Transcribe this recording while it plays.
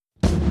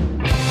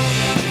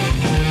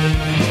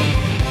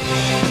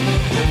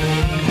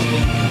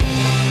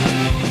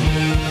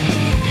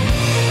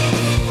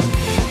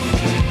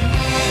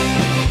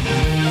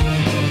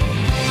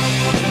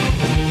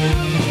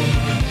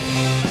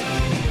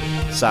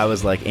So I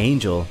was like,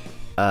 Angel,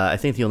 I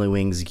think the only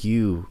wings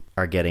you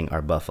are getting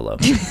are buffalo.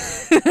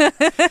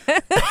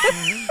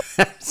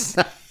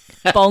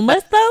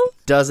 Boneless, though?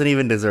 Doesn't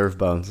even deserve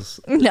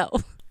bones. No.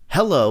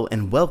 Hello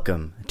and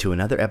welcome to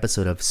another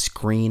episode of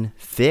Screen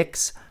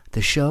Fix,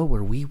 the show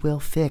where we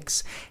will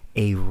fix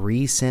a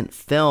recent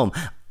film.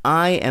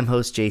 I am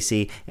host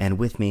JC, and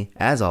with me,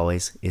 as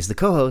always, is the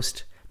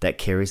co-host that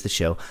carries the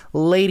show,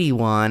 Lady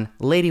Juan.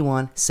 Lady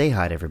Juan, say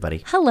hi to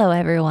everybody. Hello,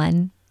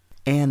 everyone.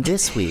 And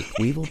this week,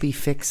 we will be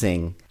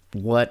fixing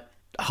what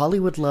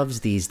Hollywood loves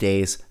these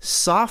days,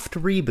 soft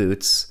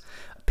reboots,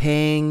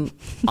 paying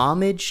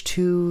homage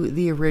to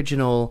the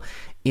original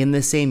in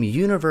the same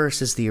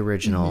universe as the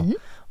original,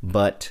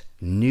 but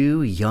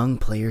new young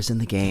players in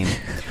the game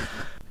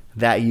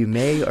that you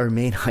may or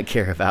may not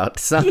care about.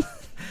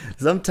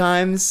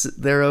 Sometimes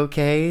they're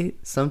okay.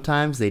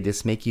 Sometimes they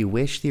just make you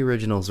wish the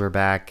originals were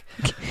back.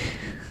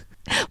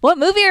 What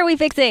movie are we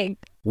fixing?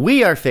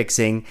 We are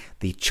fixing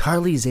the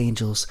Charlie's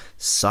Angels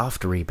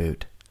soft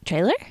reboot.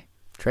 Trailer?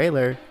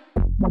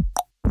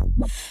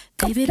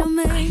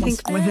 I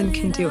think women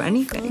can do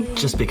anything.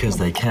 Just because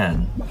they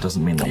can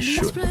doesn't mean they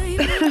should. But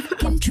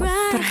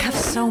I have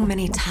so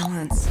many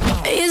talents.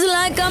 It's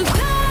like I'm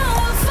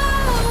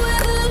powerful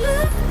with a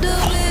little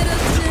bit of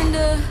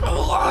tender.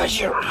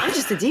 I'm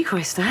just a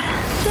decoy stud.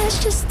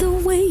 That's just the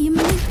way you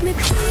make me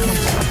feel.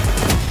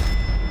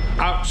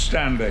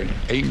 Outstanding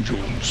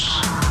Angels.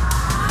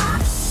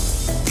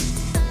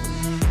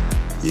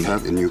 You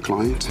have a new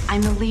client?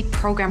 I'm the lead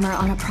programmer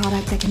on a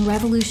product that can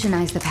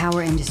revolutionize the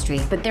power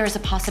industry, but there is a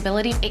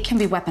possibility it can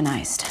be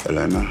weaponized.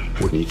 Elena,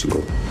 we need to go.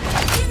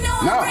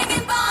 No!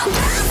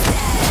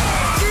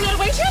 You're not a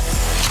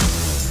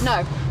waitress?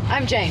 No,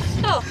 I'm Jane.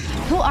 Oh.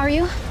 Who are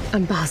you?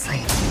 I'm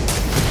Bosley.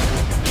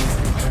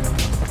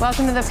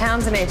 Welcome to the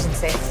Townsend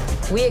Agency.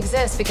 We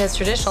exist because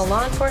traditional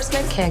law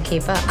enforcement can't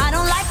keep up. I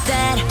don't like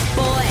that,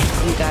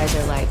 boy. You guys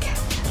are like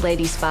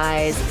lady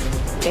spies.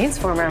 Jane's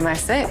former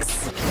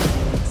MI6.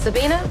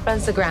 Sabina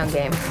runs the ground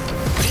game.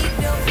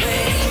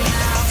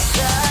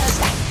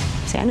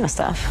 See, I know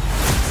stuff.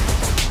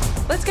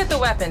 Let's get the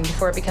weapon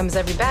before it becomes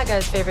every bad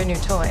guy's favorite new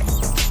toy.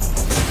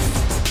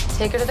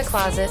 Take her to the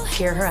closet,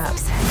 gear her up.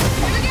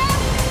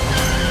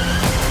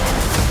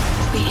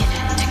 We in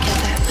it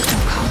together, but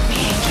don't call me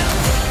Angel.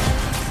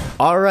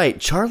 All right,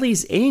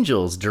 Charlie's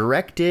Angels,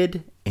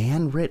 directed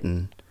and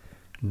written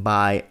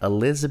by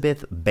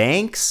Elizabeth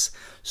Banks,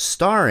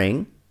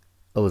 starring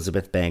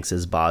Elizabeth Banks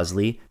as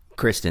Bosley,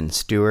 Kristen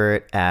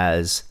Stewart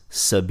as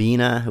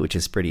Sabina, which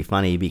is pretty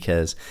funny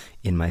because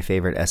in my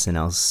favorite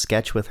SNL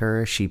sketch with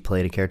her, she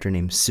played a character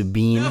named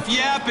Sabine. Enough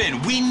yapping.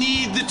 We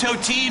need the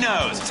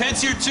Totinos.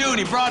 Ted's here too, and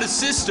he brought his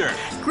sister.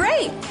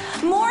 Great.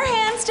 More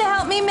hands to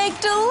help me make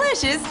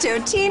delicious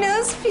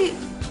Totino's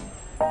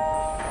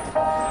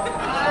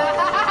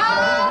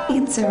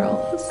pizza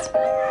rolls.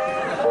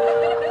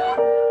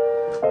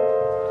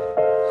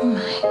 Oh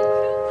my.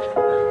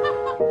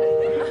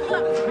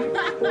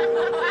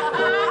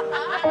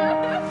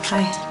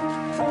 Hi.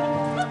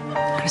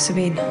 I'm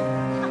Sabine.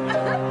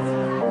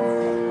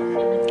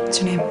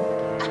 What's your name?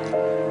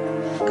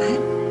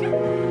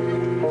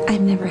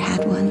 I've never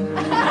had one.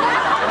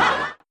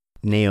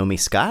 Naomi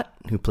Scott,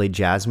 who played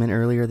Jasmine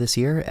earlier this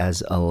year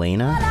as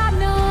Elena.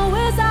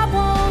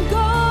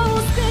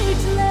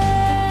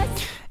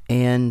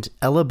 And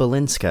Ella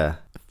Balinska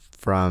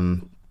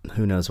from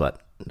who knows what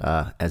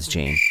as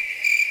Jane.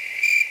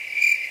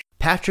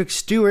 Patrick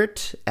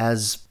Stewart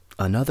as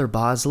another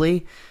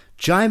Bosley.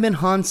 Jaimin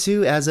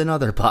Hansu as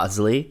another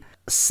Bosley.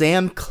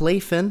 Sam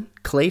Claflin,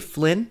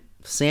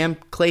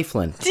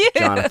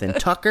 Jonathan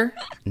Tucker,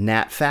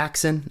 Nat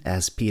Faxon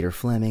as Peter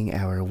Fleming,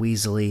 our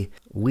Weasley,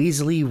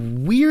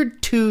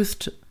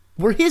 weird-toothed.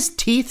 Were his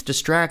teeth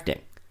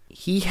distracting?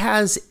 He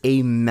has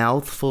a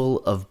mouthful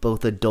of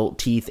both adult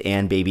teeth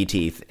and baby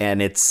teeth,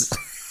 and it's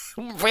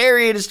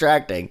very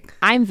distracting.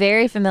 I'm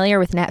very familiar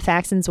with Nat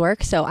Faxon's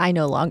work, so I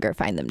no longer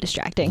find them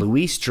distracting.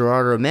 Luis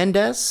Gerardo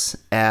Mendez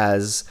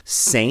as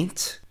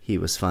Saint. He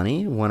was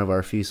funny, one of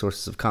our few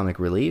sources of comic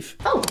relief.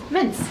 Oh,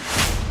 mints.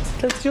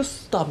 Let's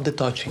just stop the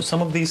touching.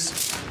 Some of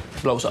these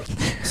blows up.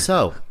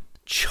 So,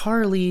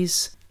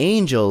 Charlie's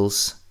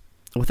Angels,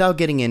 without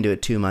getting into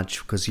it too much,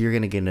 because you're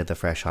going to get into the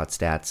fresh hot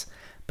stats,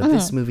 but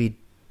this movie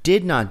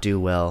did not do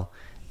well,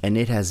 and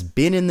it has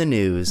been in the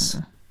news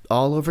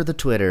all over the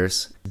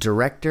Twitters.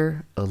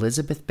 Director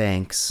Elizabeth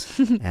Banks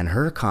and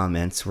her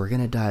comments, we're going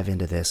to dive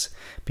into this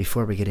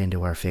before we get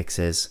into our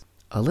fixes.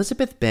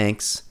 Elizabeth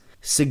Banks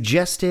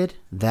suggested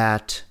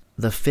that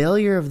the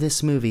failure of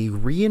this movie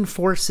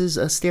reinforces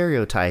a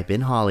stereotype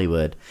in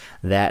Hollywood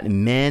that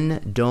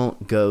men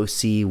don't go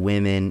see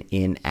women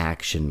in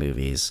action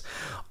movies.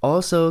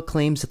 Also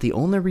claims that the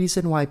only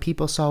reason why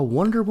people saw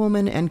Wonder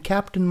Woman and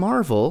Captain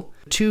Marvel,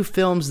 two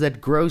films that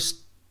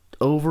grossed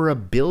over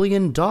 $1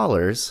 billion,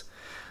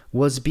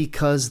 was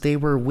because they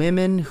were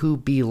women who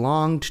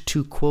belonged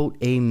to, quote,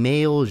 a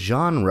male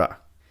genre.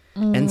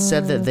 And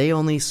said that they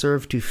only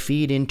serve to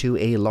feed into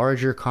a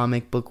larger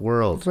comic book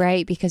world.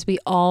 Right, because we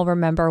all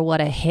remember what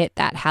a hit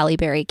that Halle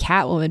Berry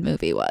Catwoman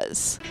movie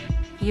was.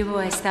 You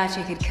boys thought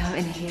you could come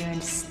in here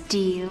and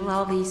steal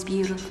all these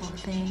beautiful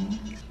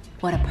things?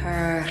 What a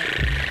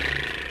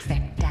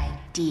perfect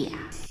idea.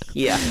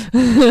 Yeah.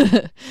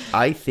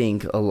 I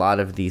think a lot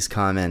of these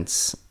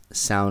comments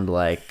sound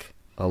like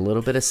a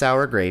little bit of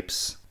sour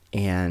grapes,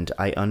 and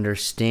I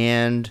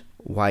understand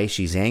why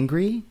she's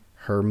angry.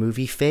 Her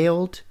movie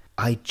failed.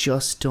 I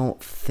just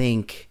don't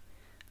think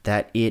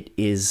that it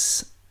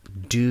is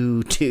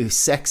due to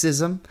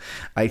sexism.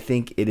 I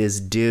think it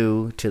is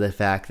due to the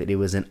fact that it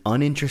was an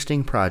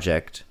uninteresting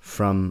project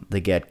from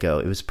the get-go.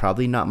 It was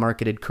probably not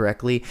marketed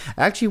correctly.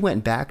 I actually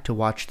went back to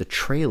watch the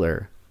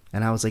trailer,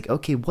 and I was like,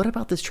 okay, what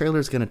about this trailer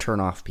is going to turn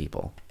off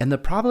people? And the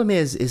problem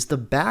is the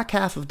back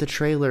half of the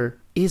trailer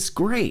is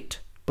great,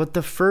 but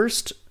the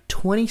first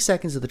 20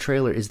 seconds of the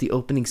trailer is the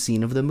opening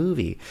scene of the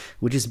movie,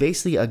 which is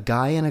basically a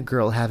guy and a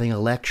girl having a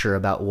lecture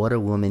about what a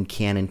woman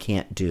can and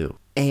can't do.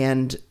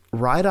 And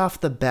right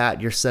off the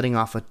bat, you're setting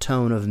off a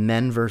tone of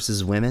men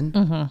versus women.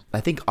 Mm-hmm. I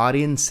think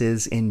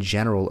audiences in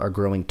general are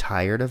growing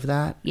tired of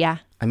that. Yeah.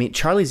 I mean,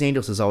 Charlie's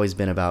Angels has always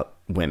been about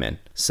women.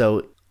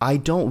 So I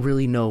don't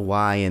really know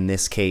why in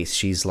this case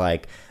she's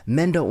like,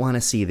 men don't want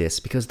to see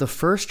this, because the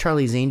first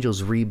Charlie's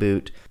Angels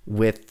reboot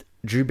with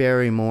Drew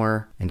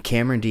Barrymore and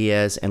Cameron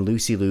Diaz and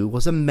Lucy Liu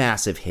was a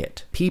massive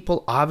hit.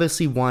 People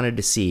obviously wanted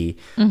to see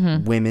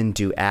women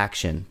do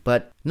action,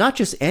 but not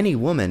just any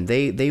woman.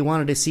 They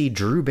wanted to see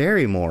Drew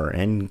Barrymore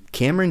and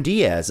Cameron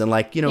Diaz and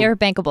They're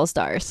bankable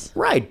stars.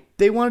 Right.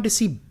 They wanted to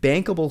see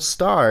bankable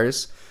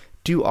stars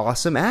do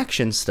awesome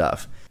action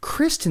stuff.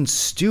 Kristen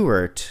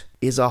Stewart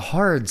is a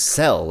hard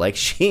sell. I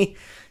think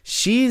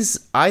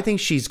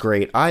she's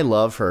great. I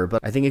love her, but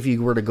I think if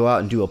you were to go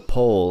out and do a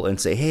poll and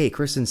say, hey,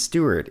 Kristen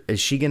Stewart,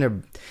 is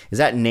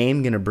that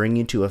name going to bring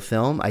you to a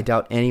film? I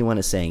doubt anyone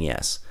is saying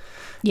yes.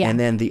 Yeah. And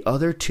then the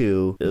other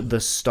two, the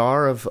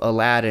star of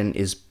Aladdin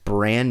is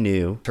brand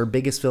new. Her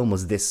biggest film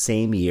was this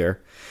same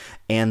year.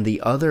 And the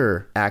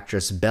other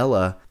actress,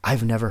 Bella,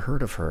 I've never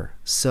heard of her.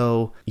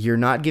 So you're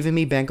not giving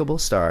me bankable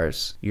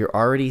stars. You're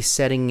already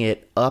setting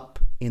it up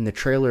in the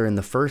trailer in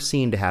the first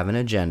scene to have an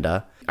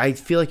agenda. I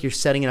feel like you're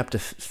setting it up to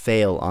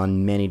fail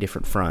on many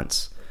different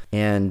fronts.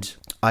 And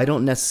I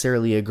don't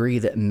necessarily agree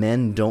that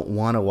men don't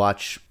want to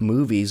watch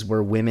movies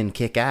where women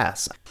kick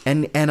ass.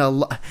 And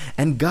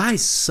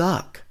guys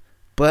suck.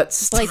 But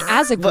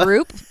as a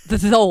group,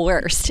 the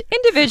worst.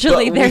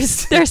 Individually,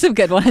 there's some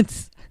good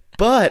ones.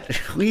 But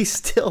we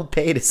still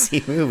pay to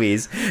see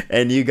movies,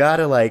 and you got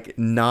to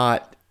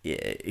not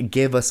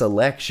give us a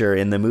lecture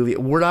in the movie.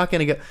 We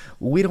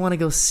don't want to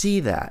go see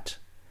that.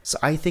 So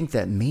I think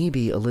that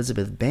maybe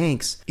Elizabeth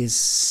Banks is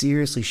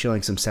seriously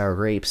showing some sour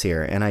grapes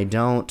here. And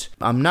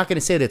I'm not going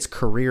to say that it's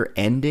career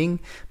ending,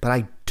 but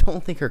I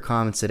don't think her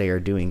comments today are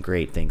doing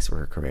great things for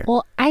her career.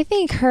 Well, I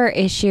think her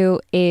issue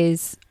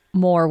is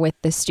more with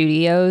the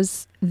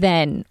studios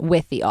than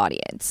with the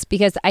audience,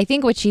 because I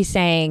think what she's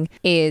saying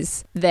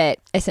is that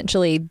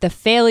essentially the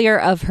failure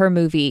of her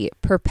movie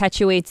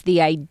perpetuates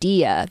the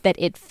idea that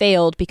it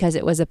failed because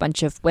it was a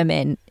bunch of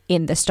women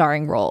in the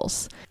starring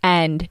roles.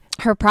 And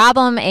her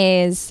problem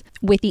is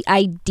with the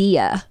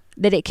idea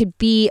that it could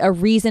be a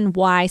reason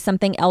why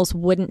something else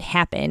wouldn't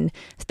happen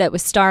that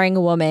was starring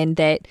a woman,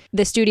 that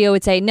the studio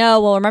would say,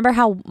 no, well, remember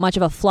how much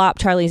of a flop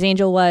Charlie's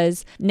Angel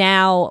was?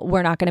 Now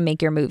we're not going to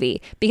make your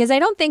movie. Because I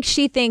don't think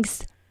she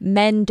thinks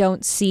men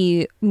don't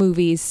see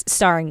movies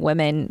starring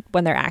women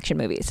when they're action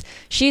movies.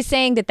 She's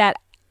saying that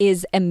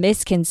is a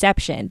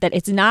misconception, that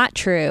it's not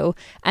true,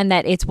 and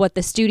that it's what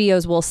the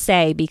studios will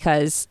say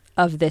because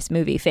of this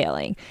movie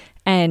failing.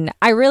 And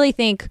I really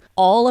think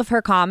all of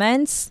her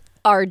comments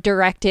are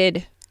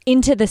directed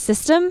into the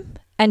system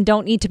and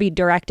don't need to be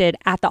directed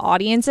at the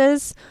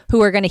audiences who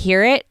are going to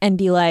hear it and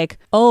be like,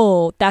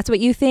 oh, that's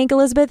what you think,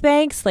 Elizabeth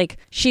Banks?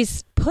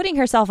 She's putting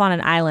herself on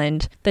an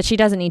island that she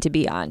doesn't need to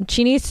be on.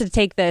 She needs to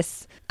take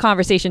this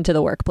conversation to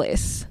the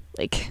workplace.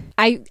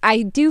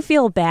 I do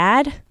feel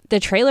bad. The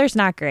trailer's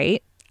not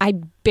great. I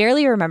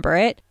barely remember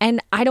it. And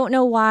I don't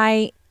know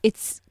why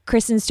it's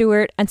Kristen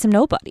Stewart and some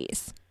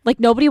nobodies.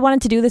 Nobody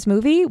wanted to do this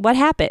movie? What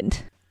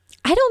happened?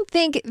 I don't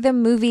think the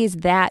movie is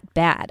that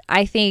bad.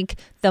 I think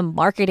the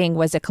marketing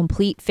was a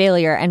complete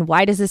failure. And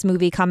why does this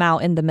movie come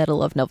out in the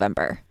middle of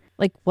November?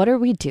 What are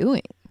we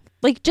doing?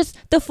 Just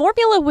the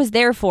formula was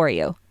there for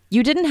you.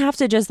 You didn't have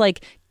to just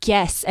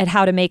guess at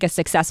how to make a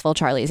successful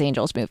Charlie's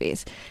Angels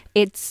movies.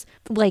 It's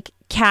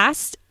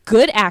cast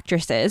good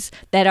actresses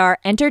that are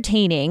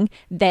entertaining,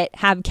 that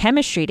have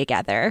chemistry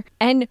together,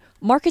 and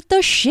market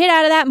the shit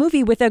out of that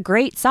movie with a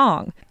great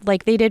song,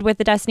 like they did with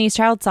the Destiny's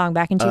Child song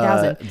back in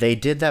 2000. They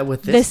did that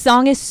with this. This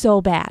song is so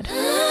bad.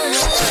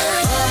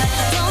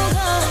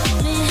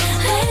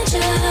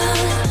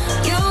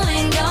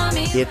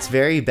 It's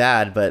very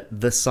bad, but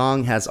the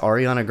song has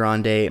Ariana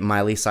Grande,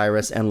 Miley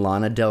Cyrus, and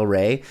Lana Del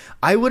Rey.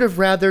 I would have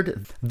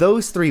rathered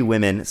those three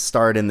women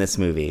starred in this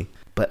movie.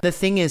 But the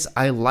thing is,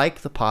 I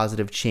like the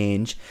positive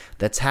change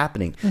that's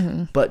happening.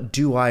 Mm-hmm. But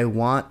do I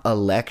want a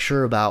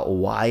lecture about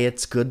why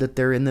it's good that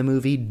they're in the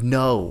movie?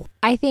 No.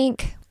 I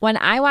think when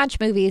I watch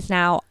movies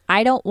now,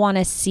 I don't want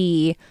to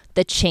see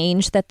the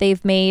change that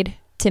they've made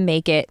to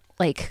make it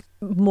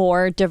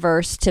more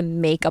diverse to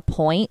make a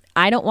point.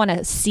 I don't want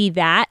to see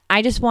that.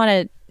 I just want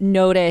to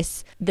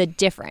notice the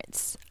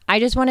difference. I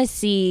just want to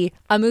see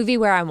a movie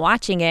where I'm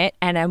watching it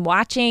and I'm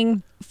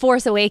watching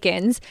Force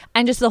Awakens,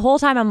 and just the whole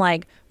time I'm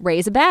like,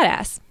 Rey's a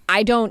badass.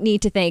 I don't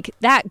need to think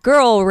that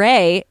girl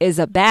Rey is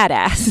a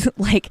badass.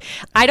 Like,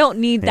 I don't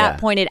need that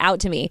pointed out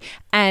to me.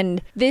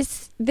 And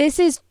this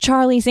is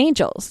Charlie's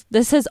Angels.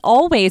 This has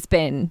always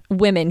been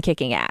women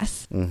kicking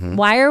ass. Mm-hmm.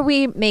 Why are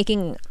we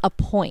making a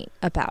point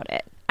about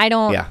it? I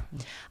don't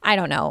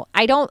know.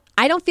 I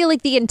don't feel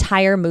like the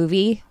entire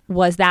movie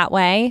was that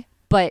way,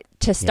 but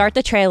to start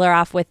the trailer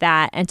off with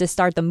that and to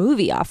start the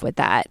movie off with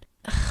that,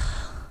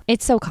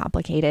 it's so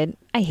complicated.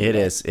 I hate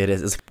it. It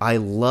is. I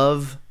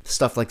love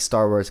stuff like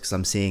Star Wars because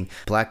I'm seeing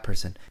black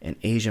person, an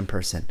Asian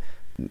person,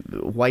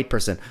 white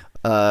person,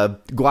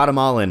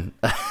 Guatemalan,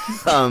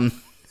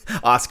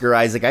 Oscar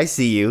Isaac. I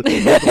see you,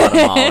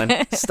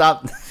 Guatemalan.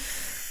 Stop.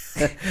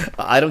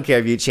 I don't care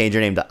if you change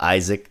your name to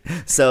Isaac.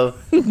 So,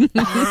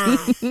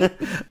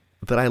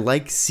 but I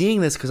like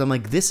seeing this because I'm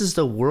like, this is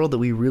the world that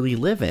we really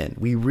live in.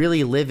 We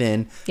really live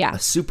in a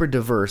super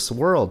diverse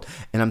world.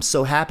 And I'm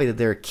so happy that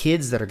there are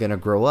kids that are going to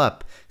grow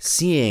up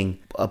seeing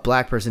a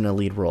black person in a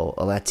lead role,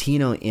 a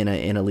Latino in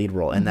a lead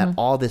role, and that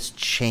all this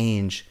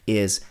change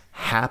is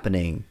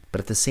happening.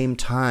 But at the same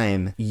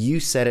time,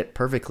 you said it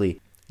perfectly.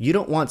 You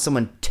don't want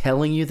someone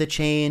telling you the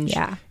change.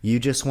 Yeah. You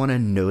just want to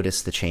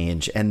notice the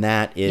change. And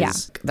that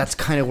is, that's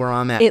kind of where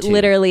I'm at. It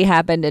literally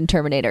happened in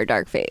Terminator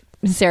Dark Fate.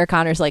 Sarah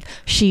Connor's like,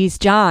 she's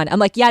John. I'm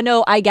like, yeah,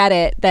 no, I get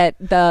it that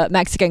the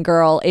Mexican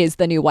girl is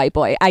the new white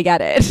boy. I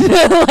get it.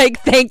 Like,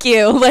 thank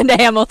you, Linda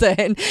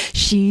Hamilton.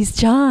 She's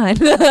John.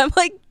 I'm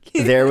like,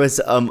 there was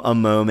a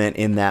moment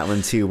in that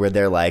one too where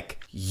they're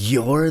like,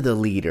 you're the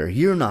leader.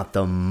 You're not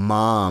the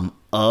mom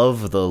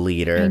of the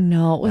leader. I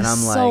know, it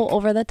was so like,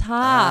 over the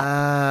top.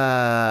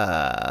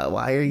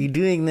 Why are you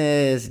doing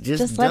this?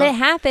 Just let it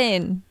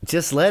happen.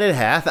 Just let it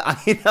happen.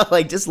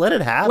 Just let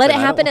it happen. Let it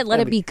happen and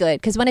let it be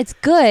good. Because when it's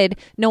good,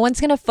 no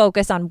one's going to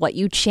focus on what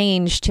you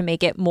change to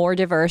make it more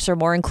diverse or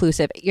more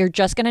inclusive. You're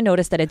just going to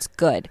notice that it's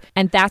good.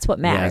 And that's what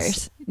matters.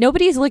 Yes.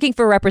 Nobody's looking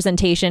for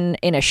representation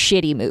in a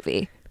shitty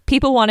movie.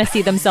 People want to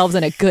see themselves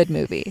in a good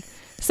movie.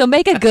 So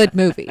make a good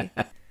movie.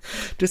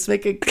 Just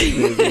make a good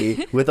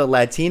movie with a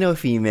Latino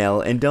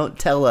female and don't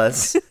tell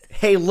us,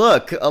 hey,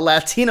 look, a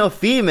Latino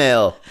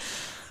female.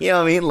 You know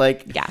what I mean?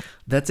 Like,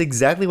 that's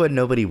exactly what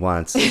nobody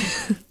wants.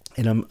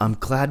 And I'm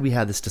glad we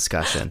had this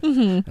discussion.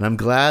 Mm-hmm. And I'm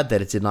glad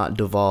that it did not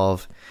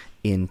devolve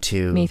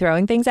into me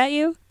throwing things at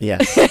you.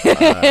 Yes.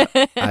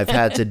 I've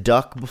had to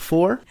duck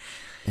before,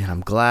 and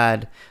I'm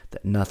glad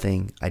that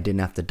I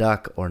didn't have to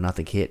duck or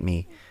nothing hit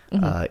me.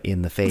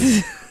 In the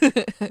face.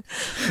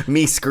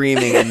 Me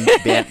screaming and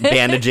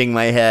bandaging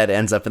my head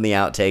ends up in the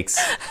outtakes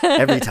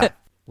every time.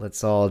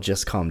 Let's all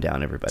just calm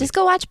down, everybody. Just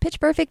go watch Pitch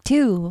Perfect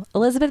 2.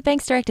 Elizabeth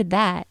Banks directed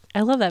that.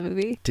 I love that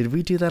movie. Did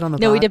we do that on the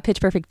No, pod? we did Pitch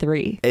Perfect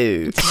 3.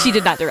 Ooh. She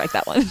did not direct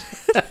that one.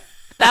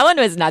 That one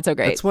was not so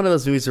great. It's one of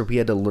those movies where we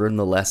had to learn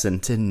the lesson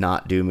to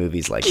not do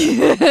movies like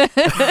that.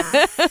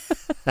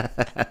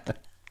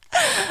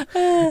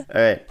 All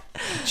right.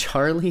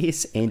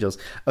 Charlie's Angels.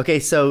 Okay,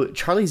 so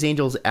Charlie's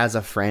Angels as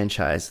a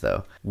franchise,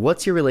 though.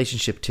 What's your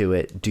relationship to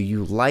it? Do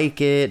you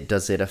like it?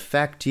 Does it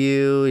affect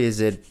you? Is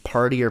it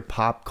part of your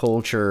pop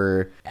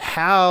culture?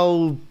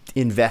 How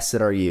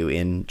invested are you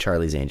in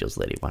Charlie's Angels,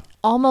 Lady One?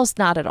 Almost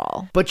not at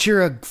all. But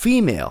you're a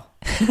female.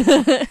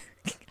 I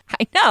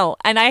know.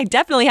 And I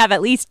definitely have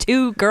at least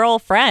 2 girl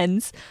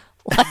friends.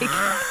 Like,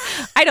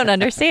 I don't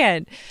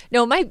understand.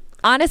 No,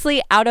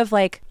 honestly, out of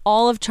like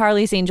all of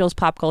Charlie's Angels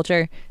pop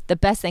culture, the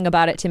best thing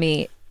about it to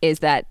me is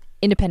that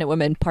Independent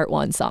Women Part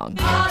 1 song.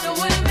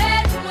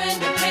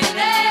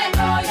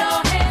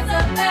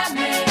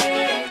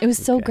 It was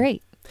so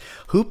great.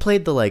 Who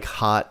played the like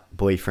hot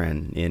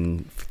boyfriend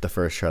in the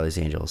first Charlie's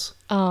Angels?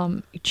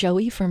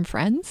 Joey from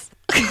Friends.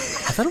 I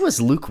thought it was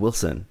Luke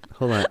Wilson.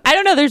 Hold on. I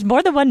don't know. There's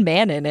more than one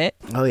man in it.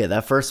 Oh, yeah.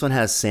 That first one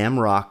has Sam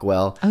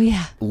Rockwell. Oh,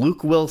 yeah.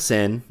 Luke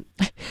Wilson.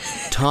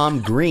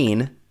 Tom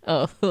Green.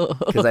 Oh.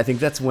 Because I think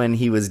that's when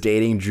he was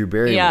dating Drew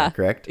Barrymore,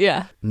 correct?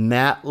 Yeah.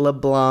 Matt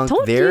LeBlanc.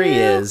 He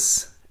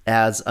is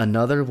as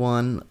another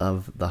one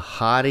of the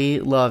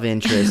hottie love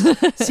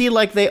interests. See,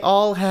 like they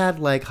all had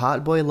like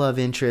hot boy love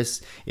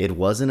interests. It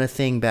wasn't a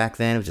thing back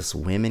then. It was just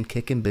women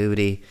kicking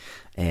booty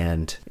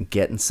and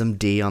getting some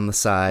D on the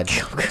side.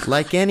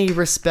 Like any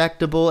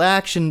respectable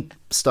action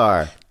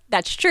star.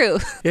 That's true.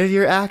 If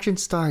you're an action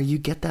star, you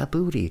get that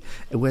booty.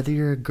 Whether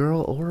you're a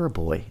girl or a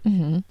boy.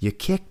 Mm-hmm. You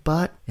kick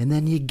butt and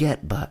then you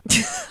get butt.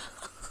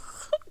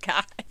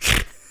 God.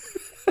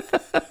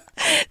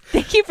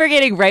 Thank you for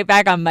getting right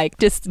back on mic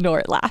to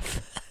snort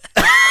laugh.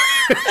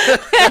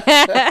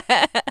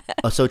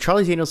 So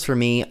Charlie's Angels for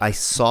me, I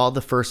saw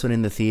the first one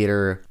in the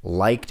theater,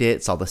 liked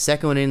it, saw the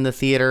second one in the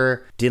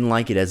theater, didn't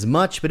like it as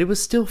much, but it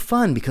was still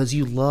fun because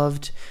you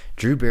loved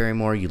Drew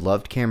Barrymore, you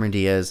loved Cameron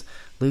Diaz,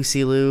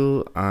 Lucy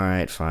Liu, all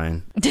right,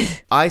 fine.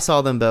 I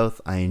saw them both.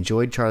 I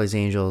enjoyed Charlie's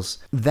Angels.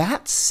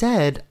 That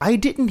said, I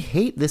didn't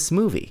hate this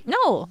movie.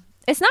 No,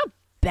 it's not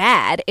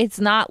bad. It's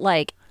not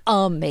like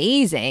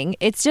amazing.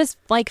 It's just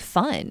like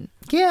fun.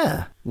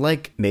 Yeah.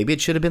 Like maybe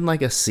it should have been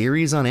like a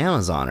series on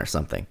Amazon or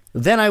something.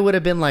 Then I would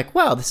have been like,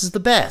 wow, this is the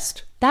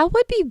best. That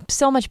would be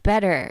so much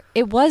better.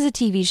 It was a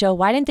TV show.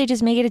 Why didn't they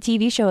just make it a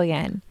TV show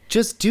again?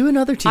 Just do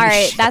another TV show. All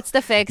right, that's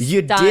the fix.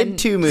 You Done. did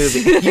 2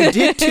 movies. You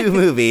did 2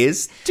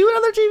 movies. Do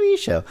another TV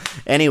show.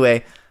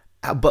 Anyway,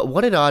 but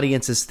what did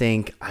audiences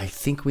think? I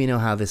think we know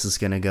how this is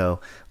going to go.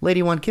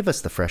 Lady One, give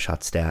us the fresh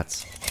hot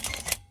stats.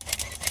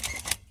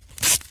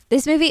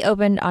 This movie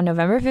opened on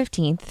November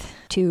 15th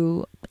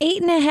to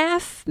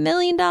 $8.5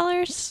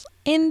 million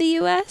in the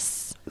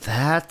U.S.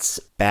 That's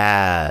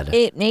bad.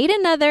 It made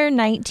another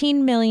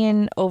 $19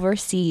 million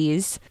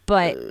overseas,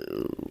 but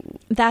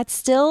that's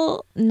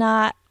still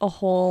not a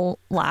whole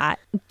lot.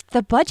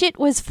 The budget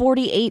was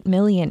 $48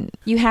 million.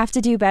 You have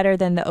to do better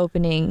than the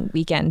opening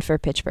weekend for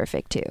Pitch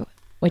Perfect 2,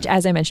 which,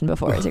 as I mentioned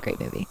before, is a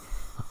great movie.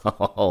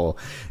 Oh,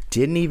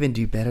 didn't even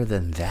do better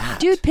than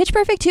that. Dude, Pitch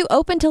Perfect 2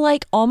 opened to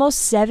like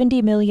almost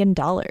 $70 million.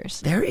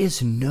 There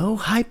is no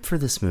hype for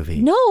this movie.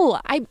 No,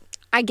 I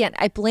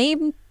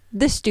blame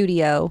the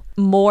studio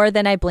more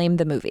than I blame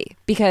the movie,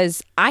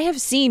 because I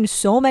have seen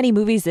so many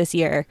movies this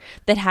year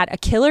that had a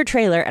killer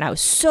trailer and I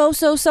was so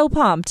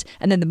pumped,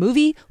 and then the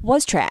movie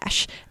was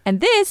trash. And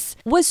this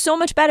was so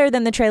much better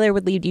than the trailer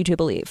would lead you to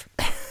believe.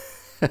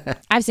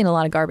 I've seen a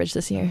lot of garbage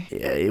this year.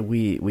 Yeah,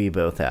 we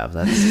both have.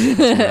 That's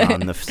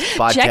on the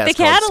podcast. Check the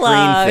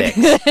catalog.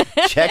 Screen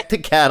Fix. Check the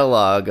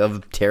catalog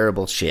of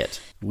terrible shit.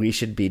 We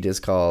should be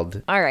just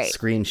called all right.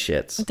 Screen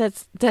Shits.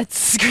 That's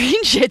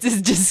Screen Shits is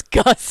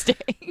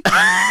disgusting.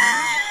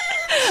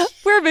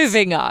 We're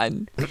moving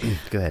on.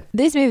 Go ahead.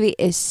 This movie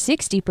is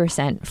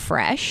 60%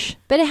 fresh,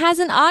 but it has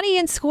an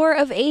audience score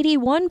of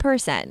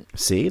 81%.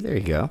 See, there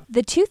you go.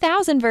 The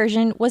 2000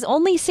 version was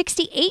only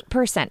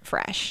 68%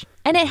 fresh,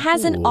 and it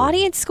has an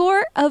audience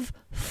score of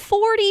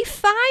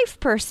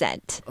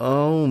 45%.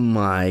 Oh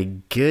my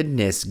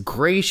goodness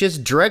gracious.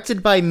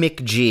 Directed by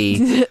Mick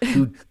G,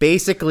 who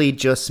basically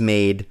just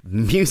made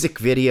music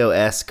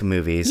video-esque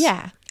movies.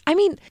 Yeah. I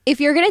mean,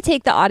 if you're going to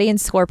take the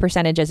audience score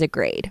percentage as a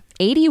grade,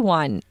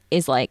 81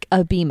 is like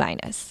a B-.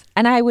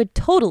 And I would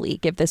totally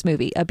give this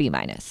movie a B-.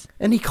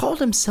 And he called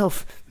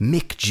himself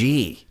Mick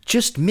G.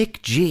 Just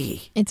Mick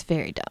G. It's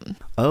very dumb.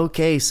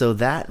 Okay, so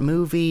that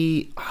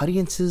movie,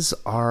 audiences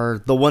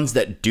are the ones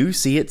that do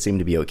see it seem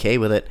to be okay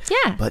with it.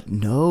 Yeah. But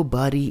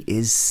nobody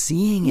is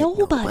seeing it.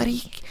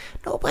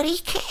 Nobody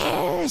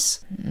cares.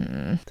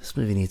 This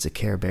movie needs a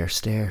Care Bear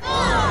stare.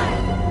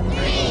 4,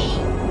 3, 2,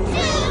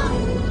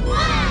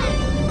 1,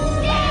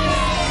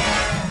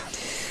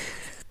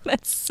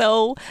 That's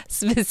so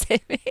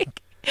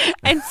specific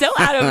and so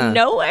out of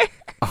nowhere.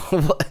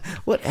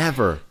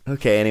 Whatever.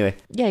 Okay, anyway.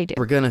 Yeah, you do.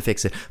 We're going to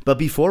fix it. But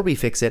before we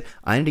fix it,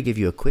 I need to give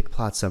you a quick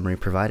plot summary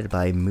provided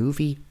by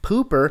Movie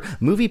Pooper.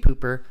 Movie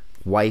Pooper,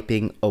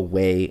 wiping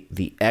away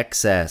the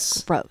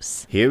excess.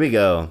 Gross. Here we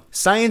go.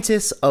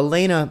 Scientist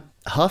Elena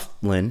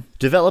Hufflin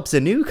develops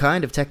a new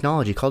kind of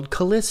technology called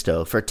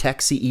Callisto for tech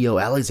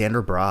CEO Alexander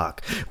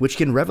Brock, which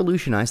can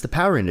revolutionize the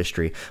power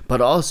industry,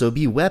 but also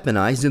be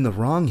weaponized in the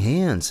wrong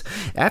hands.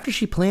 After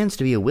she plans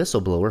to be a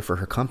whistleblower for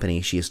her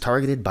company, she is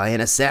targeted by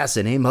an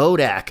assassin named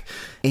Hodak.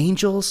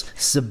 Angels,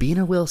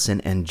 Sabina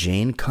Wilson, and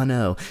Jane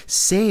Cano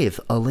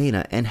save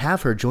Elena and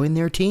have her join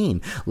their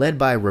team, led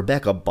by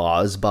Rebecca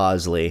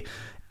Bosley.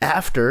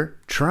 After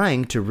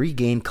trying to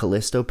regain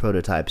Callisto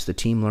prototypes, the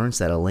team learns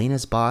that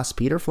Elena's boss,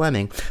 Peter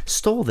Fleming,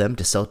 stole them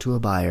to sell to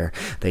a buyer.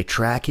 They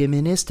track him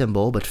in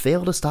Istanbul, but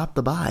fail to stop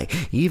the buy,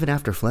 even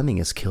after Fleming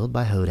is killed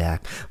by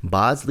Hodak.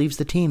 Boz leaves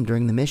the team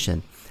during the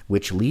mission,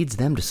 which leads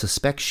them to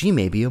suspect she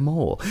may be a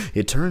mole.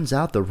 It turns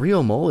out the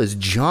real mole is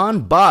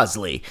John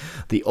Bosley,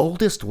 the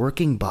oldest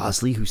working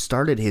Bosley who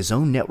started his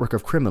own network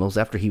of criminals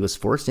after he was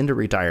forced into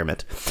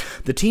retirement.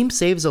 The team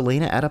saves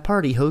Elena at a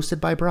party hosted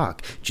by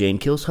Brock. Jane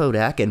kills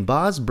Hodak, and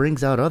Boz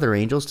brings out other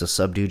angels to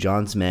subdue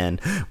John's men,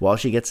 while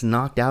she gets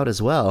knocked out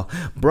as well.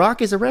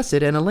 Brock is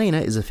arrested, and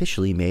Elena is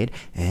officially made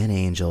an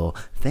angel.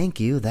 Thank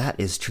you. That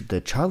is the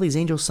Charlie's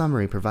Angel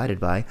summary provided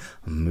by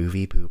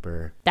Movie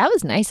Pooper. That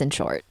was nice and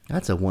short.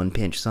 That's a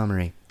one-pinch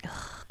summry.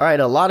 All right,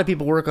 a lot of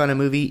people work on a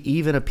movie,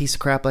 even a piece of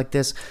crap like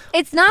this.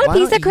 It's not a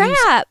piece of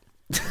crap.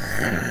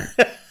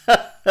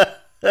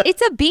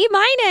 It's a B-.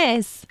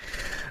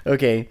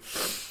 Okay,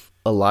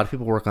 a lot of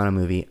people work on a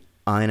movie.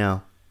 I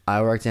know.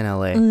 I worked in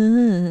LA.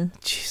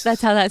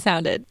 That's how that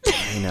sounded.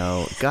 I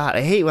know. God,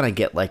 I hate when I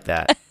get like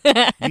that.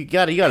 You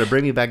gotta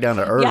bring me back down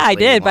to earth. Yeah, I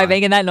did by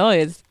making that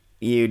noise.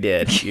 You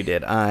did.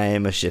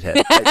 I'm a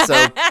shithead.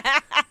 So,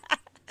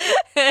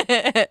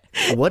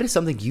 what is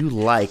something you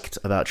liked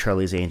about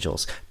Charlie's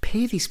Angels?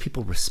 Pay these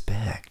people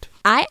respect.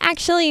 I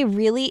actually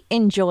really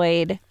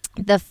enjoyed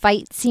the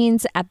fight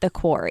scenes at the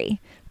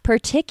quarry,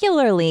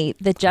 particularly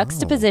the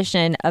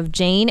juxtaposition of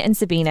Jane and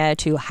Sabina,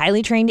 two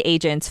highly trained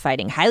agents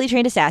fighting highly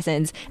trained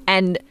assassins,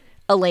 and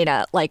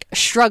Elena like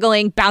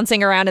struggling,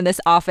 bouncing around in this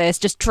office,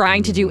 just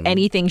trying to do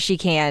anything she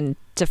can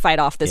to fight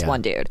off this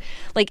one dude.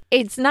 Like,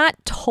 it's not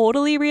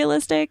totally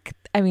realistic.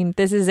 I mean,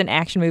 this is an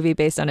action movie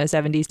based on a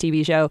 70s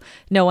TV show.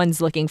 No one's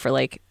looking for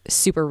like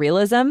super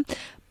realism,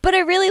 But I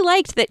really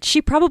liked that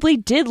she probably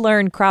did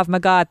learn Krav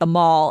Maga at the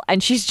mall,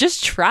 and she's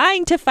just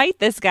trying to fight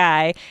this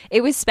guy.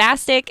 It was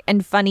spastic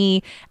and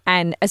funny,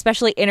 and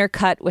especially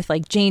intercut with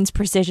like Jane's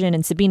precision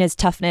and Sabina's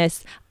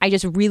toughness. I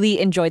just really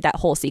enjoyed that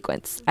whole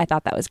sequence. I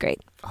thought that was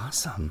great.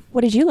 Awesome.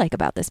 What did you like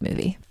about this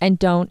movie? And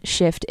don't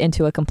shift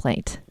into a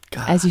complaint,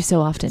 as you so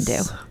often do.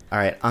 All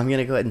right, I'm going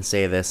to go ahead and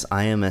say this.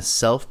 I am a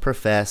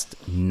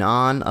self-professed,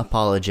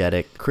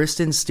 non-apologetic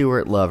Kristen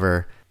Stewart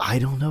lover. I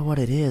don't know what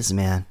it is,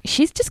 man.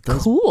 She's just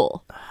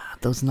cool.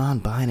 Those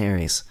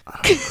non-binaries.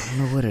 I don't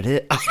know what it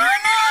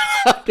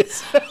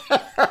is.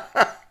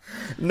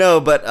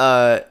 No,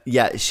 but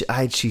yeah,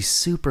 she's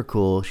super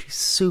cool. She's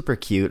super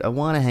cute. I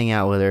want to hang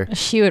out with her.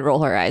 She would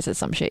roll her eyes at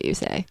some shit you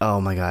say. Oh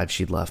my God,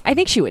 she'd love me. I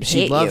think she would hate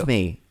you. She'd love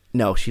me.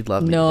 No, she'd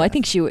love me. No, I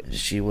think she would.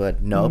 She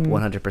would. Nope,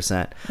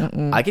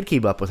 100%. I could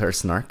keep up with her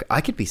snark.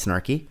 I could be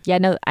snarky. Yeah,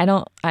 no, I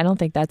don't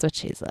think that's what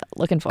she's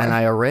looking for. And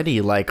I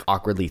already like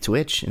awkwardly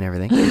twitch and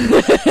everything.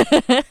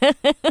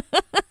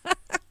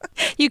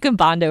 You can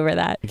bond over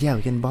that. Yeah,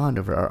 we can bond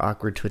over our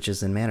awkward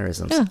twitches and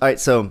mannerisms. Yeah. All right,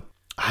 so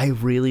I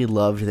really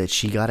loved that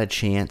she got a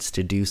chance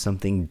to do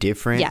something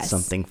different,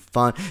 something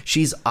fun.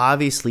 She's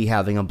obviously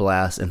having a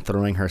blast and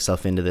throwing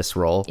herself into this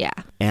role. Yeah.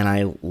 And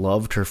I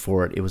loved her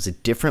for it. It was a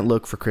different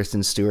look for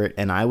Kristen Stewart,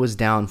 and I was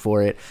down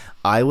for it.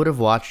 I would have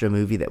watched a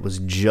movie that was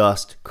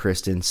just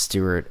Kristen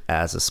Stewart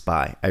as a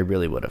spy. I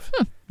really would have.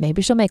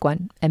 Maybe she'll make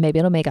one, and maybe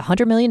it'll make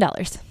 $100 million.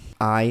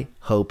 I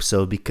hope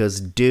so,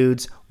 because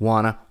dudes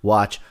want to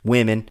watch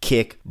women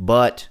kick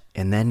butt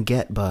and then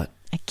get butt.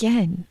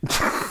 Again.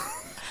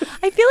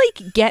 I feel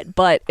like get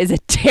butt is a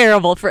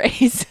terrible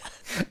phrase.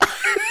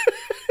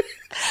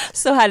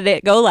 So how did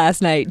it go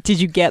last night? Did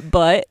you get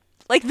butt?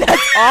 Like,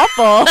 that's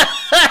awful.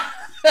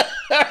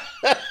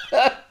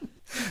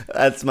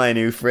 That's my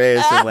new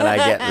phrase for when I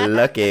get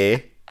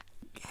lucky.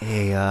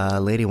 Hey,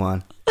 Lady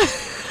One,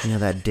 you know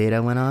that date I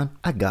went on?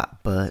 I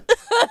got butt.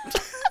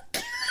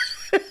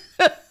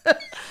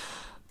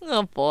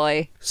 Oh,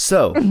 boy.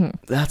 So,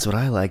 that's what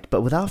I liked.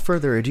 But without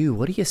further ado,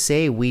 what do you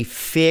say we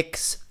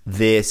fix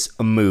this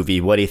movie?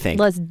 What do you think?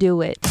 Let's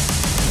do it.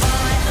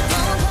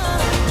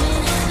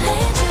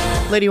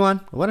 Lady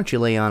One, why don't you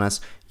lay on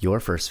us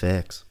your first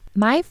fix?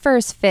 My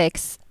first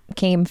fix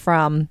came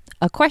from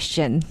a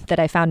question that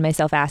I found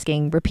myself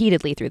asking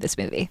repeatedly through this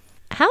movie.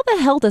 How the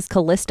hell does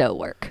Callisto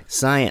work?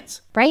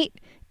 Science. Right?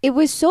 It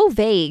was so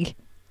vague.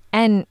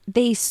 And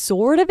they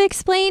sort of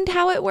explained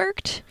how it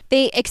worked.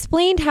 They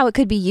explained how it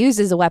could be used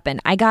as a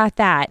weapon. I got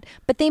that.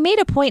 But they made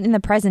a point in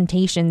the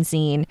presentation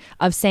scene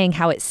of saying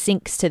how it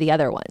syncs to the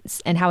other ones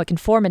and how it can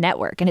form a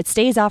network and it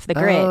stays off the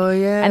grid. Oh,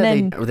 yeah. And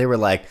then they were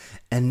like,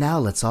 and now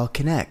let's all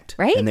connect.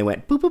 Right? And they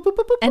went boop, boop, boop,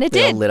 boop, boop. And it they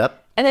did. all lit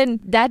up. And then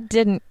that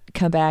didn't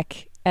come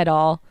back at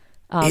all.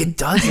 It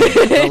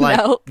doesn't. But like,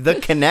 no. The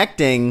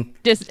connecting.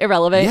 Just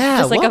irrelevant. Yeah,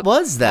 just like what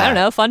was that? I don't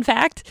know, fun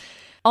fact.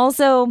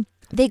 Also,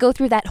 they go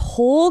through that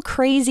whole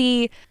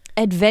crazy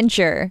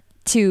adventure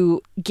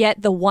to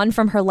get the one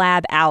from her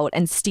lab out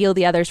and steal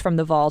the others from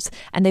the vault.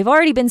 And they've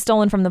already been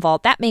stolen from the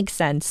vault. That makes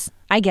sense.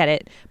 I get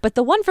it. But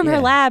the one from her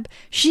lab,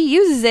 she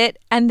uses it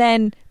and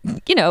then,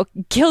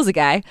 kills a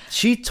guy.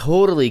 She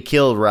totally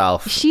killed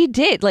Ralph. She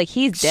did. Like,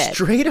 he's dead.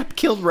 Straight up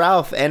killed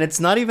Ralph. And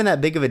it's not even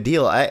that big of a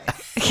deal.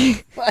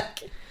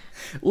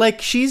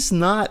 Like, she's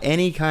not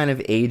any kind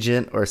of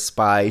agent or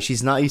spy.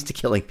 She's not used to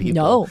killing people.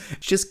 No.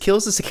 She just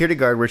kills the security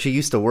guard where she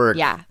used to work.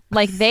 Yeah.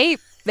 Like, they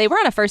were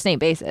on a first name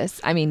basis.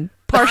 I mean,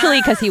 partially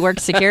because he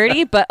worked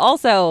security, but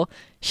also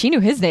she knew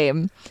his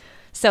name.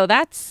 So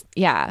that's,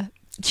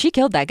 she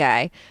killed that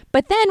guy.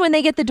 But then when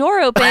they get the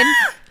door open,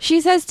 she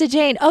says to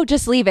Jane, oh,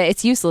 just leave it.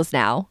 It's useless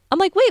now. I'm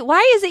like, wait,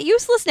 why is it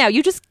useless now?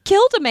 You just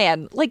killed a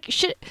man. Like,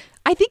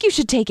 I think you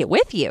should take it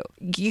with you.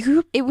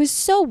 It was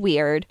so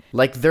weird.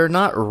 Like, they're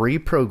not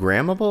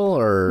reprogrammable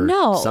or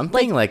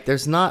something? Like,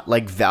 there's not,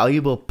 like,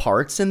 valuable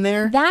parts in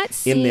there? That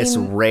scene, in this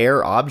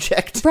rare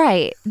object?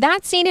 Right.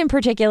 That scene in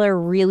particular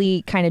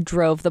really kind of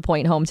drove the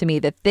point home to me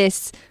that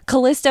this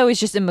Callisto is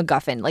just a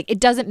MacGuffin. Like, it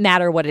doesn't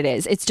matter what it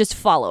is. It's just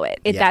follow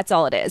it. That's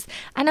all it is.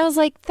 And I was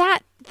like,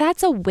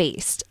 that's a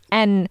waste.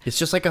 And it's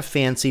just like a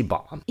fancy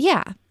bomb.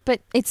 Yeah.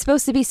 But it's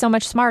supposed to be so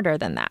much smarter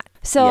than that.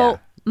 So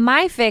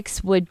my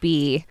fix would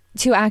be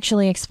to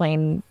actually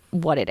explain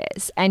what it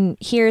is. And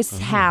here's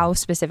how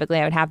specifically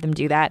I would have them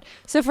do that.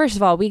 So first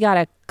of all, we got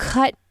to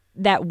cut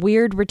that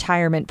weird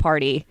retirement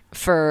party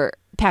for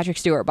Patrick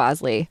Stewart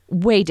Bosley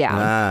way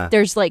down.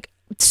 There's like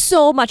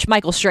so much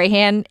Michael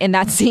Strahan in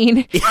that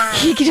scene.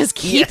 He just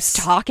keeps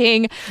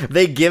talking.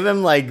 They give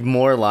him like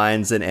more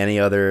lines than any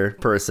other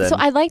person. So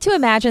I'd like to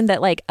imagine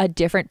that like a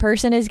different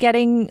person is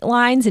getting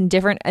lines in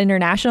different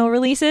international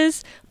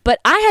releases, but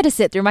I had to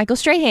sit through Michael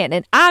Strahan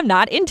and I'm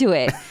not into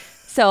it.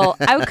 So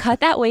I would cut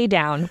that way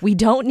down. We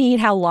don't need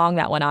how long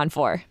that went on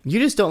for. You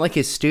just don't like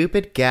his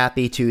stupid,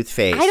 gappy tooth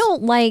face. I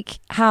don't like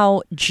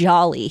how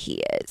jolly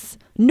he is.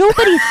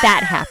 Nobody's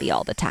that happy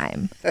all the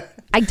time.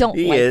 I don't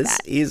like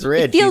that. He's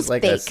rich. It feels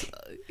fake.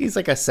 He's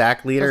like a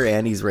sack leader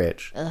and he's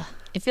rich.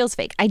 It feels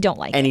fake. I don't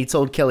like it. And he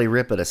told Kelly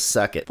Ripa to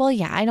suck it. Well,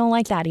 yeah, I don't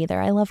like that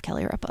either. I love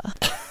Kelly Ripa.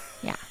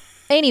 Yeah.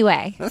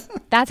 Anyway,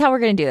 that's how we're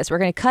going to do this. We're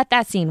going to cut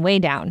that scene way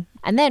down.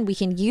 And then we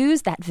can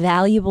use that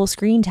valuable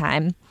screen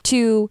time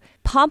to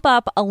pump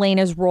up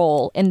Elena's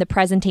role in the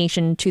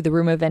presentation to the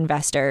room of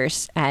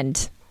investors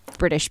and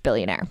British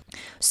billionaire.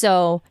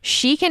 So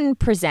she can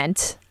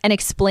present and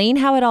explain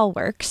how it all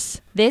works.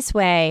 This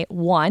way,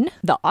 1,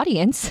 the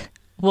audience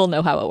will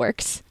know how it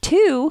works.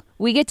 2,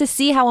 we get to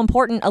see how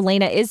important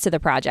Elena is to the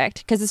project.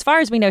 Because as far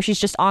as we know, she's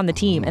just on the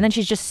team and then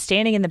she's just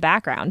standing in the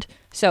background.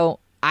 So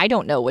I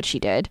don't know what she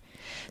did.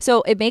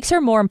 So it makes her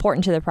more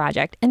important to the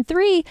project. And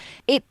 3,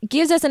 it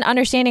gives us an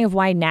understanding of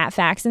why Nat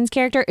Faxon's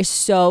character is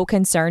so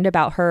concerned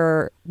about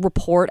her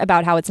report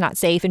about how it's not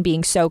safe and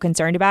being so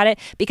concerned about it.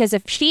 Because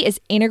if she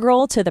is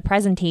integral to the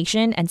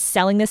presentation and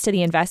selling this to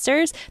the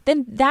investors,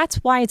 then that's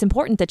why it's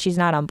important that she's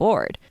not on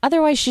board.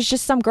 Otherwise, she's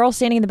just some girl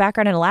standing in the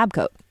background in a lab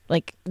coat.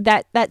 Like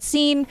that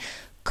scene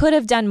could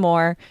have done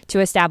more to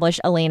establish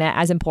Elena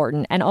as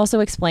important and also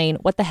explain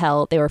what the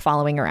hell they were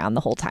following around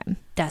the whole time.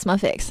 That's my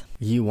fix.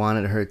 You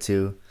wanted her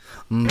to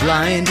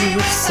blind you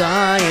with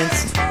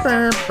science.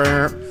 Burr,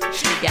 burr.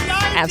 Yeah,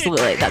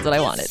 absolutely. That's what I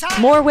wanted.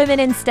 More women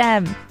in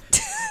STEM.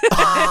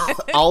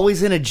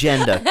 Always an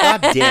agenda.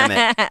 God damn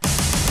it.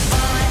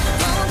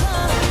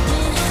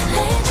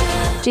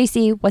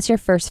 JC, what's your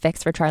first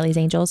fix for Charlie's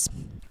Angels?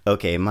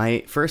 Okay,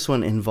 my first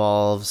one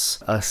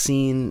involves a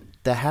scene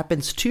that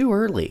happens too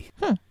early.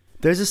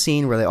 There's a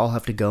scene where they all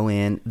have to go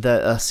in,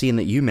 a scene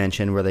that you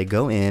mentioned where they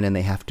go in and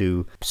they have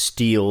to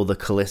steal the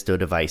Callisto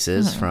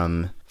devices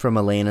from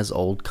Elena's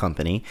old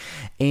company.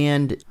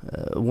 And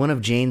one of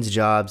Jane's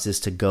jobs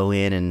is to go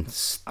in and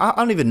I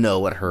don't even know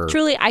what her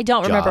Truly, I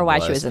don't remember why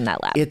she was in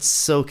that lab. It's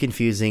so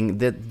confusing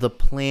that the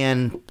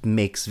plan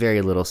makes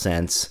very little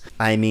sense.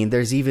 I mean,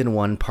 there's even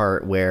one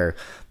part where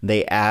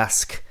they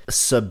ask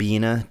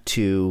Sabina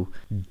to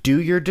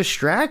do your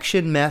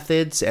distraction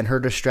methods, and her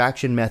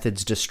distraction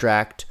methods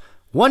distract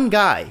one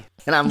guy.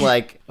 And I'm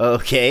like,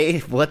 okay,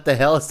 what the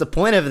hell is the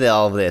point of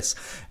all of this?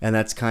 And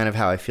that's kind of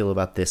how I feel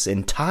about this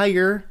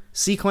entire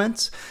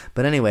sequence.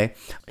 But anyway,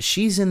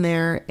 she's in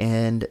there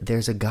and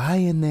there's a guy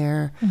in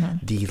there,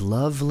 the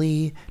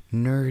lovely,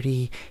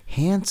 nerdy,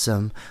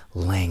 handsome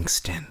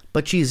Langston.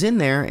 But she's in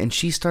there and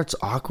she starts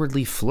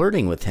awkwardly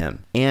flirting with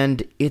him.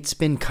 And it's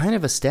been kind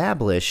of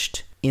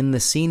established in the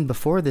scene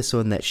before this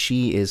one that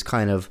she is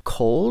kind of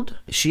cold.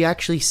 She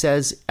actually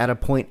says at a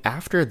point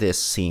after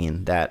this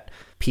scene that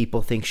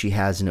people think she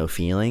has no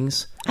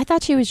feelings. I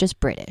thought she was just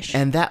British.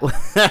 And that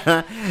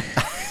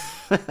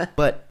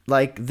but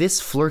like this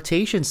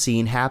flirtation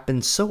scene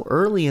happens so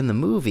early in the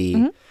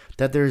movie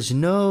that there's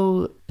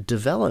no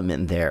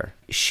development there.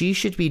 She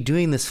should be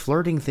doing this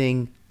flirting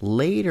thing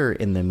later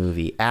in the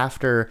movie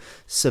after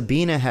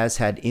Sabina has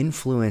had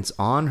influence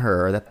on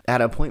her,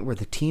 at a point where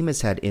the team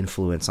has had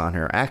influence on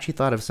her. I actually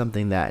thought of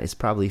something that is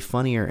probably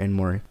funnier and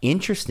more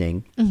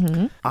interesting.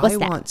 I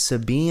want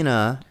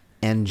Sabina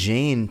and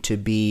Jane to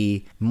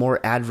be more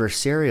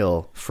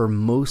adversarial for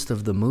most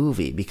of the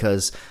movie,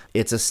 because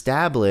it's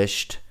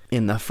established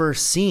in the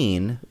first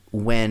scene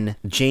when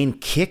Jane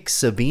kicks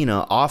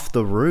Sabina off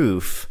the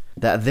roof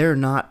that they're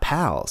not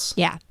pals.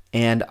 Yeah.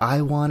 And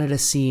I wanted a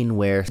scene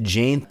where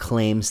Jane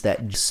claims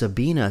that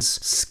Sabina's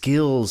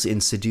skills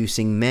in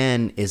seducing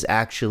men is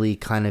actually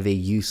kind of a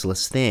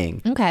useless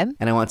thing. Okay.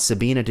 And I want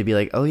Sabina to be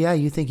like, oh yeah,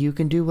 you think you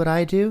can do what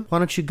I do? Why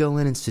don't you go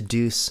in and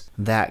seduce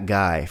that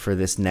guy for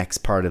this next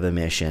part of the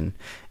mission?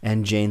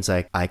 And Jane's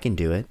like, I can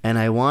do it. And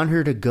I want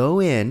her to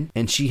go in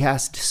and she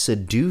has to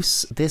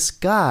seduce this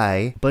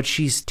guy, but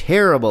she's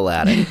terrible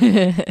at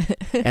it.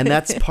 And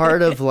that's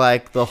part of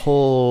like the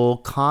whole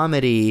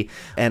comedy,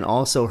 and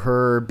also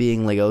her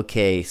being like,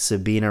 okay,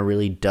 Sabina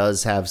really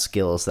does have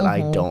skills that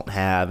I don't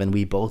have, and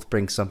we both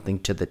bring something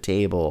to the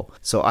table.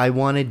 So I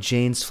wanted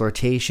Jane's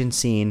flirtation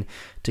scene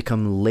to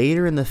come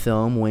later in the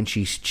film when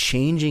she's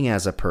changing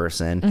as a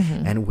person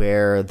and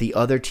where the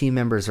other team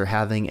members are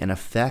having an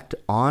effect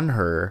on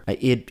her.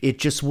 It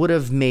just would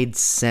have made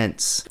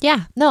sense.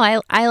 Yeah,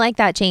 no, I like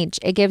that change.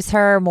 It gives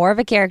her more of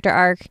a character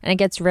arc and it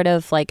gets rid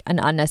of like an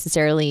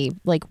unnecessarily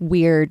like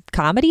weird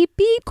comedy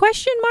beat ?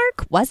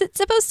 Was it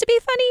supposed to be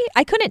funny?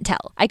 I couldn't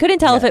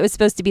tell if it was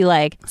supposed to be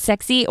like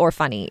sexy or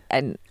funny,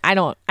 and I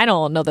don't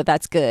know that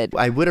that's good.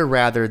 I would have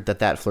rathered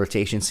that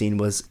flirtation scene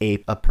was a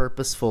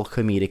purposeful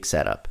comedic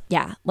setup.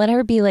 Yeah, let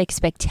her be like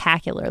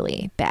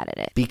spectacularly bad at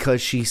it.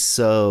 Because she's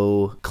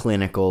so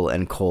clinical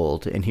and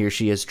cold, and here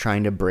she is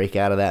trying to break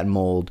out of that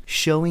mold,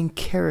 showing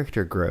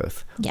character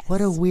growth. Yes.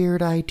 What a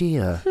weird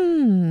idea.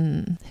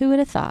 Who would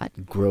have thought?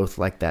 Growth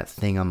like that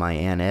thing on my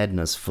Aunt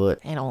Edna's foot.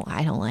 I don't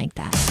like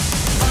that.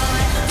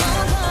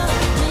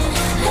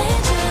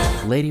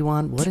 Lady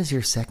Wand, what is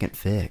your second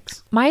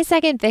fix? My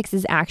second fix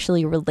is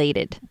actually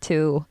related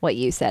to what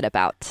you said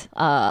about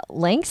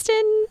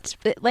Langston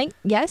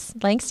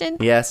Langston?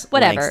 Yes,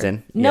 whatever.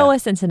 Langston. Noah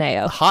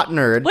Centineo. Hot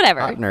nerd.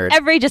 Whatever. Hot nerd.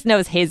 Everybody just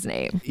knows his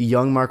name.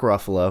 Young Mark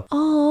Ruffalo.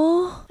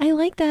 Oh, I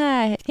like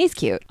that. He's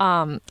cute.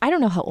 I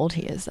don't know how old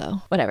he is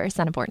though. Whatever, it's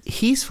not important.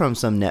 He's from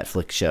some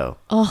Netflix show.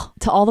 Oh,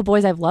 To All the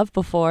Boys I've Loved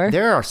Before.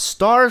 There are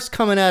stars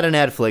coming out of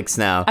Netflix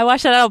now. I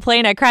watched that on a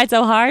plane. I cried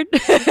so hard.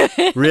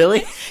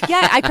 Really?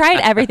 Yeah, I cried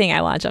everything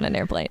I watch on an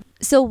airplane.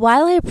 So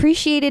while I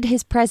appreciated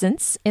his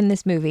presence in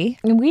this movie,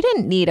 and we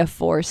didn't need a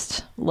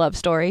forced love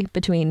story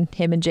between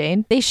him and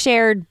Jane, they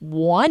shared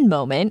one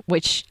moment,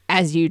 which,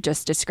 as you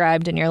just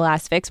described in your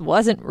last fix,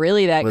 wasn't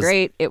really that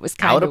great. It was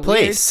kind out of of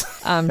place.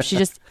 She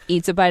just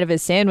eats a bite of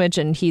his sandwich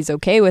and he's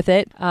okay with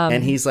it.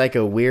 And he's like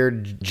a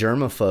weird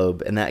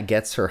germaphobe, and that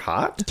gets her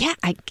hot? Yeah,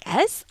 I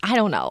guess. I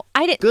don't know.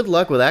 Good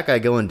luck with that guy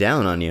going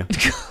down on you.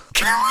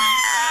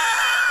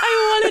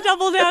 I want to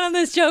double down on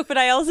this joke, but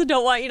I also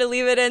don't want you to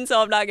leave it in,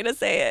 so I'm not going to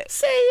say it.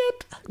 Say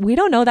it. We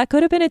don't know. That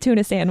could have been a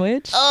tuna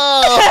sandwich.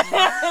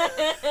 Oh.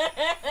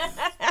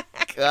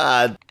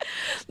 God.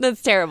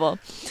 That's terrible.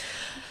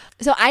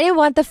 So I didn't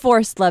want the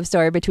forced love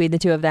story between the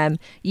two of them.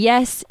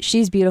 Yes,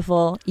 she's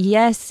beautiful.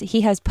 Yes,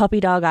 he has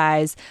puppy dog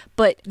eyes,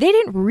 but they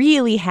didn't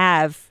really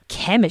have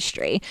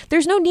chemistry.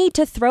 There's no need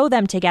to throw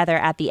them together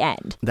at the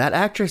end. That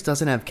actress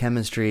doesn't have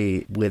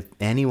chemistry with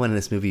anyone in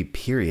this movie,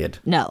 period.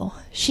 No,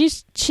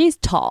 she's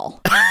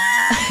tall.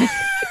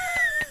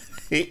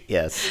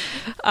 Yes.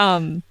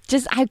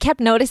 Just I kept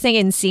noticing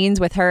in scenes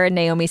with her and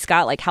Naomi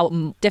Scott, like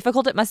how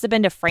difficult it must have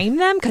been to frame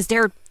them because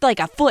they're like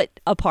a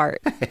foot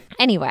apart.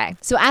 Anyway,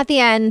 so at the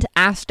end,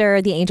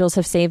 after the angels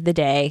have saved the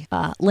day,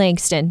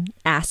 Langston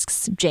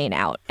asks Jane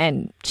out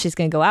and she's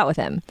going to go out with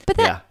him. But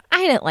that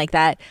I didn't like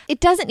that.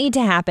 It doesn't need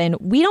to happen.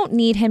 We don't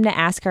need him to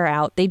ask her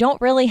out. They don't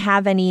really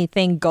have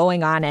anything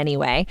going on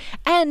anyway.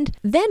 And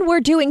then we're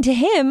doing to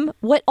him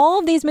what all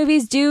of these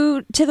movies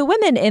do to the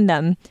women in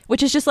them,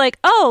 which is just like,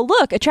 oh,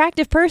 look,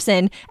 attractive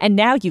person. And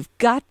now you've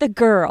got the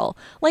girl.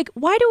 Like,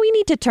 why do we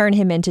need to turn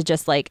him into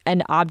just like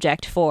an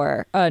object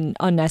for an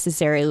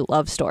unnecessary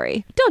love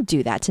story? Don't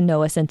do that to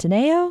Noah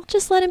Centineo.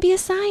 Just let him be a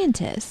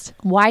scientist.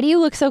 Why do you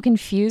look so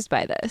confused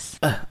by this?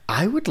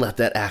 I would let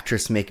that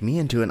actress make me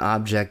into an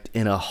object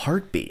in a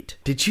heartbeat.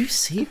 Did you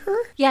see her?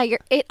 Yeah,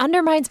 it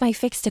undermines my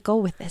fix to go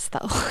with this,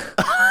 though.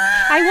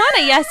 I want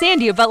to yes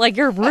and you, but like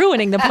you're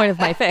ruining the point of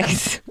my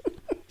fix.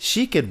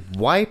 She could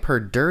wipe her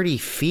dirty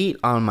feet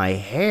on my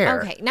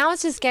hair. Okay, now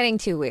it's just getting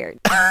too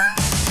weird.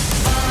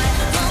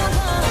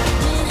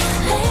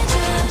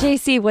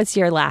 JC, what's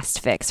your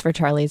last fix for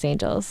Charlie's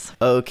Angels?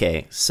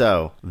 Okay,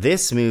 so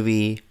this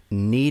movie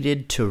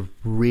needed to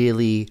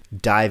really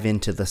dive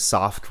into the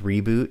soft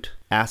reboot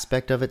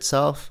aspect of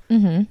itself,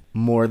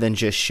 more than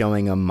just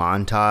showing a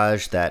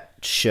montage that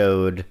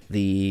showed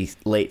the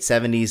late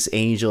 70s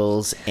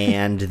Angels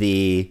and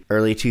the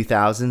early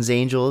 2000s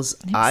Angels.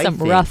 Some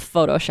rough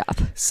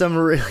Photoshop. Some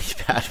really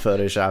bad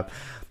Photoshop.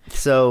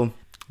 So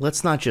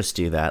let's not just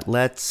do that.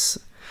 Let's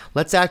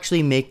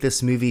actually make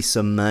this movie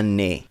some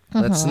money.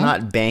 Let's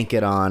not bank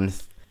it on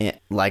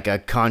like a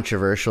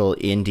controversial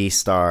indie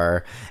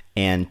star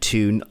and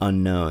two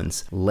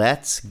unknowns.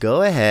 Let's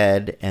go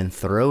ahead and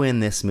throw in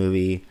this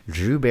movie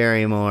Drew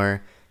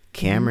Barrymore,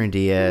 Cameron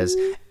Diaz,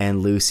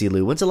 and Lucy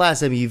Liu. When's the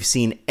last time you've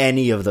seen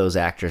any of those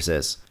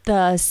actresses?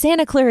 The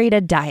Santa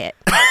Clarita Diet.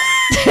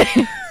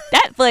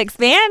 Netflix,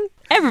 man.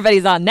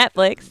 Everybody's on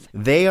Netflix.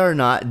 They are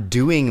not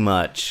doing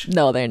much.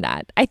 No, they're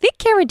not. I think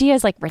Cameron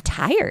Diaz like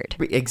retired.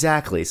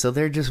 Exactly. So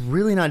they're just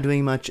really not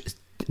doing much.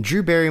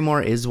 Drew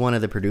Barrymore is one of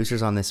the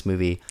producers on this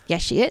movie.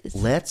 Yes, she is.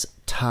 Let's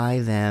tie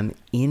them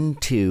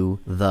into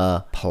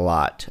the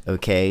plot,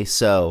 okay?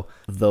 So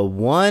the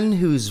one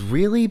who's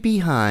really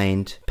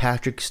behind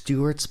Patrick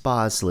Stewart's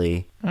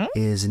Bosley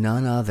is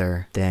none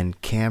other than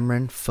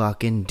Cameron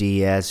fucking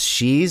Diaz.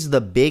 She's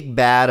the big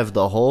bad of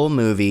the whole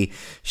movie.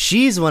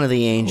 She's one of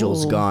the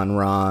angels gone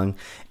wrong.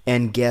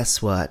 And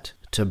guess what?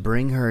 To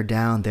bring her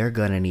down, they're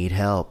gonna need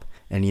help.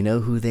 And you know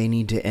who they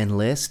need to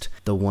enlist?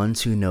 The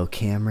ones who know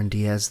Cameron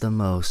Diaz the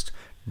most.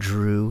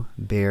 Drew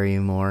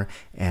Barrymore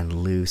and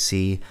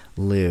Lucy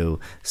Liu.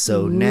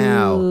 So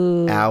now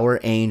our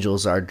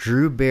angels are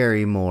Drew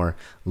Barrymore,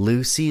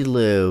 Lucy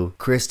Liu,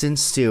 Kristen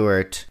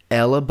Stewart,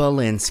 Ella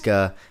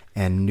Balinska,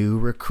 and new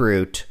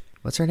recruit.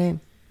 What's her name?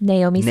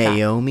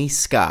 Naomi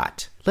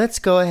Scott. Let's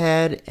go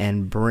ahead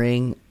and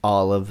bring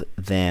all of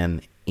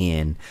them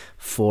in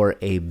for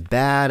a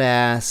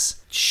badass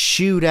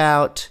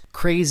shootout,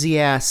 crazy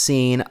ass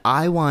scene.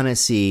 I want to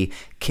see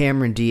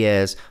Cameron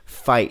Diaz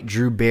fight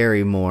Drew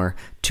Barrymore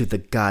to the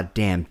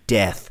goddamn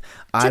death.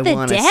 I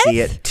want to see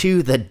it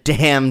to the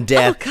damn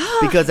death. Oh,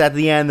 because at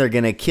the end they're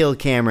going to kill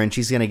Cameron.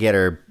 She's going to get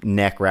her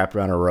neck wrapped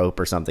around a rope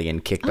or something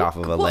and kicked off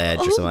of a ledge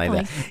or something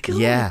like that. God,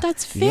 yeah.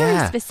 That's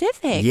very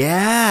specific.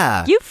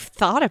 Yeah. You've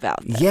thought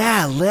about that.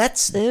 Yeah,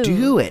 let's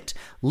do it.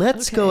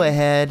 Let's go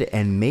ahead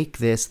and make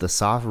this the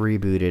soft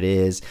reboot it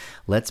is.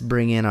 Let's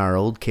bring in our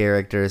old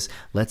characters.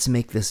 Let's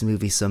make this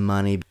movie some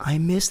money. I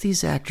miss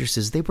these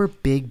actresses. They were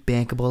big,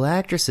 bankable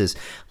actresses.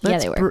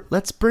 They were.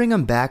 Let's bring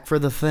them back for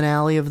the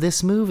finale of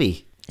this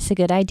movie. It's a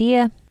good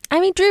idea. I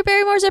mean, Drew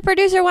Barrymore's a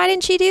producer. Why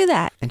didn't she do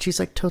that? And she's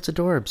like totes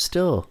adorable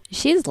still.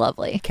 She's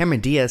lovely.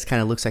 Cameron Diaz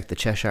kind of looks like the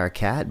Cheshire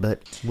Cat,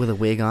 but with a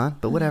wig on.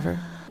 But whatever.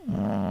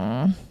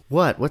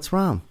 What? What's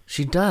wrong?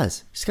 She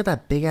does. She's got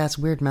that big ass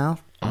weird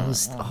mouth.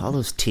 All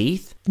those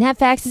teeth. Nat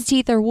Fax's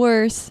teeth are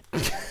worse.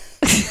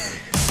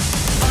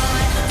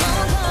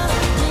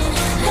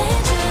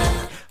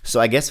 So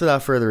I guess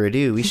without further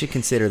ado, we should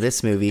consider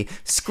this movie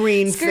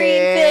Screen Fit.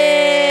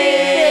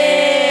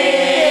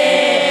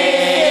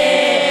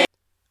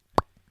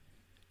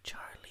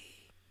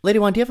 Charlie. Lady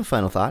One, do you have a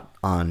final thought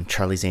on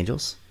Charlie's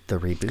Angels, the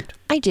reboot?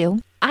 I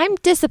do. I'm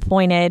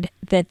disappointed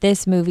that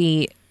this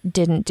movie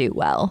didn't do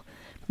well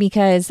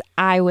because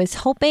I was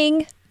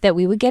hoping that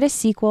we would get a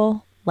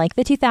sequel like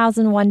the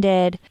 2001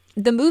 did.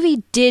 The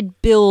movie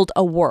did build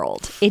a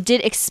world. It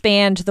did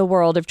expand the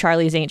world of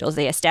Charlie's Angels.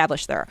 They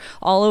established they're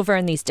all over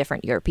in these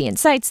different European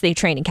sites. They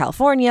train in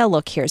California.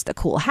 Look, here's the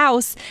cool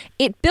house.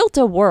 It built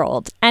a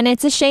world. And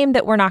it's a shame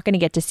that we're not going to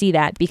get to see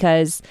that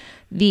because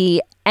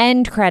the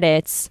end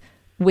credits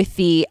with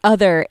the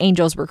other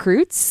Angels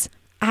recruits,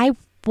 I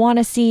want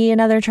to see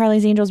another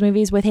Charlie's Angels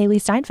movies with Haley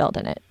Steinfeld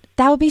in it.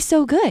 That would be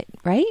so good,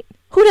 right?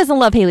 Who doesn't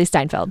love Haley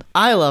Steinfeld?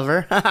 I love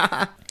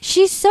her.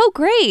 She's so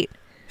great.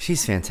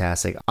 She's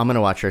fantastic. I'm going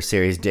to watch her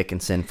series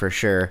Dickinson for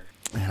sure.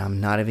 And I'm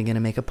not even going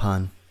to make a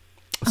pun.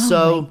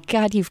 Oh my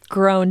God, you've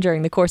grown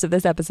during the course of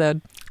this episode.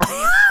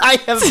 I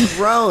have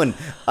grown.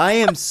 I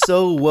am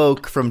so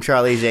woke from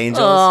Charlie's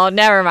Angels. Oh,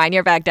 never mind.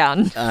 You're back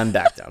down. I'm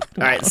back down.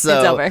 All right, so.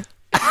 It's over.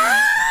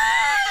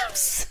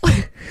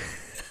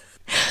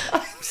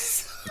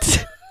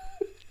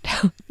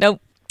 Nope.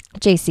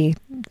 JC,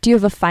 do you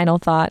have a final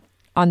thought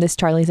on this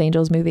Charlie's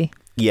Angels movie?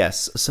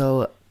 Yes.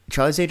 So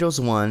Charlie's Angels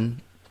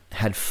 1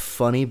 had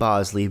Funny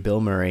Bosley,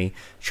 Bill Murray.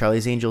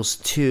 Charlie's Angels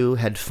 2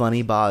 had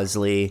Funny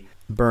Bosley,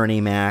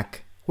 Bernie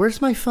Mac. Where's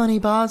my Funny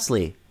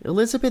Bosley?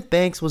 Elizabeth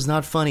Banks was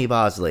not Funny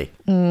Bosley.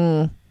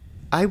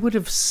 I would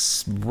have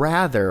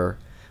rather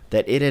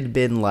that it had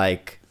been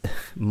like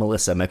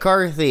Melissa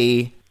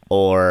McCarthy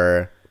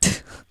or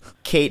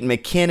Kate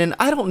McKinnon.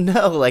 I don't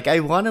know. Like,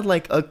 I wanted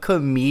like a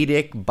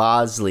comedic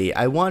Bosley.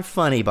 I want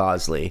Funny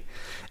Bosley.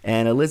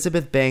 And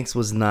Elizabeth Banks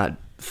was not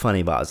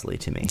Funny Bosley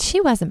to me. She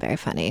wasn't very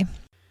funny.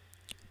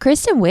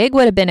 Kristen Wiig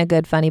would have been a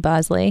good Funny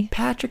Bosley.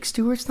 Patrick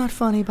Stewart's not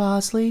Funny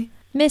Bosley.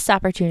 Missed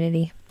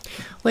opportunity.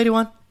 Lady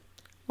One,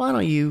 why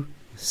don't you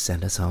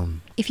send us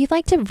home? If you'd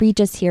like to reach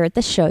us here at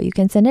the show, you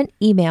can send an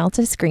email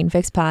to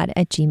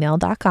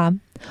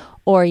screenfixpod@gmail.com.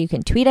 Or you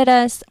can tweet at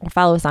us or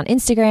follow us on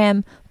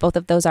Instagram. Both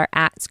of those are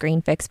at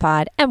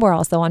ScreenFixPod. And we're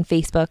also on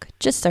Facebook.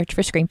 Just search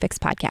for ScreenFix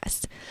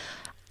Podcast.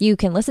 You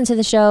can listen to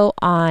the show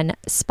on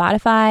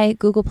Spotify,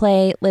 Google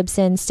Play,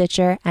 Libsyn,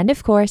 Stitcher, and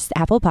of course,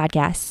 Apple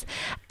Podcasts.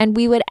 And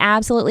we would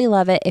absolutely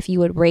love it if you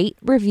would rate,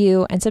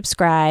 review, and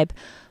subscribe.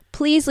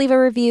 Please leave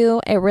a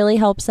review. It really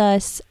helps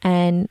us,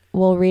 and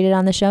we'll read it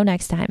on the show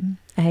next time.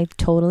 I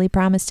totally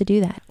promise to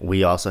do that.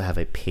 We also have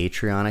a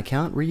Patreon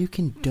account where you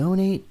can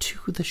donate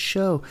to the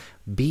show.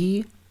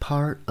 Be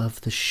part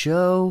of the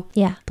show.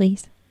 Yeah,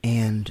 please.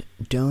 And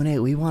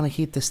donate. We want to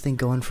keep this thing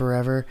going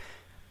forever.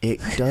 It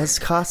does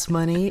cost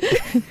money.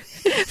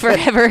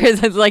 Forever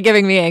is like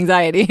giving me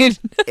anxiety.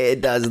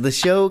 It does. The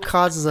show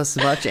causes us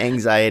much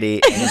anxiety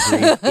and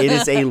grief. It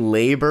is a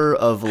labor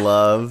of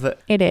love.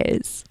 It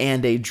is.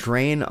 And a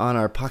drain on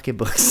our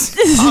pocketbooks.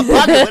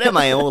 What am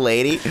I, old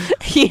lady?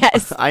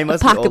 Yes. I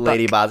must be old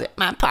lady Bosley.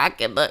 My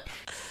pocketbook.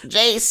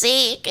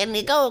 JC, can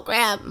you go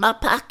grab my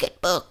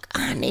pocketbook?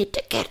 I need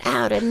to get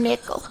out a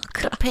nickel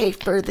to pay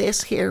for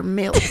this here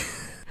milk.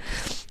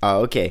 Oh,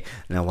 okay.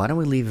 Now, why don't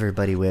we leave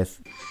everybody with...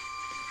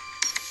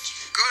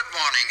 Good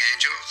morning,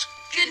 angels.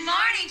 Good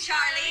morning,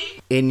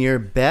 Charlie. In your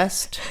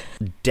best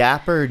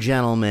dapper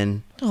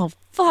gentleman. Oh,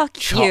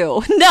 fuck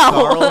you.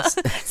 No.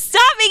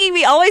 Stop making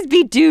me always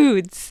be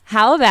dudes.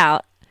 How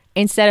about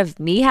instead of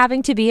me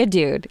having to be a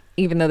dude,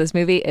 even though this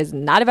movie is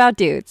not about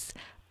dudes,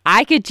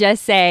 I could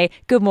just say,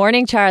 good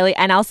morning, Charlie,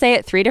 and I'll say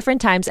it 3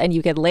 different times, and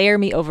you could layer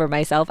me over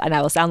myself, and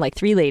I will sound like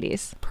 3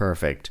 ladies.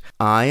 Perfect.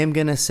 I am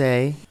going to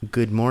say,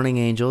 good morning,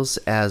 angels,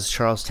 as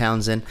Charles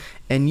Townsend,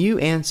 and you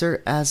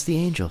answer as the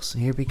angels.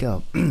 Here we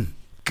go.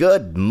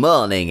 Good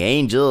morning,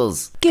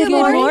 angels. Good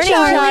morning,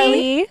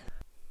 Charlie.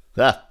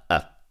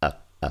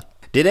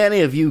 Did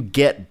any of you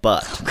get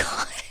butt? Oh,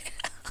 God.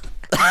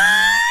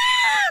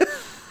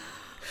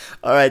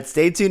 All right,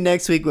 stay tuned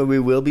next week when we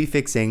will be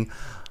fixing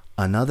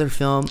another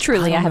film.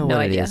 Truly, I have no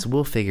idea.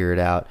 We'll figure it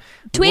out.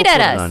 Tweet at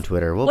us on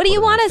Twitter. What do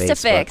you want us to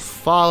fix?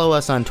 Follow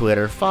us on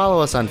Twitter.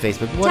 Follow us on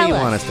Facebook. What do you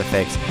want us to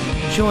fix?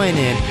 Join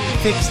in.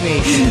 Fix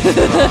Nation.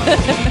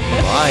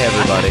 Bye,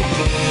 everybody.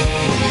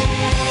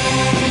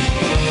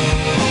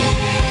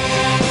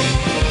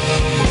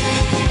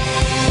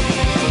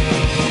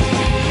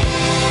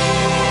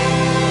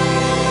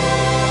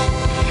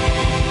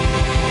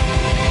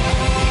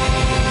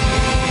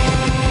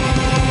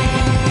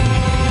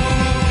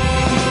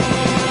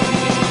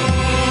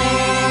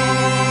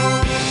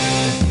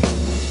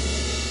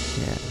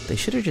 They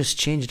should have just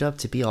changed it up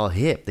to be all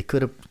hip. They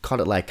could have called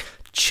it like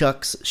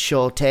Chuck's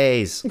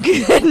Schultes.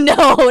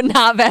 No,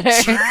 not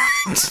better.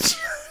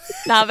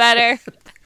 Not better.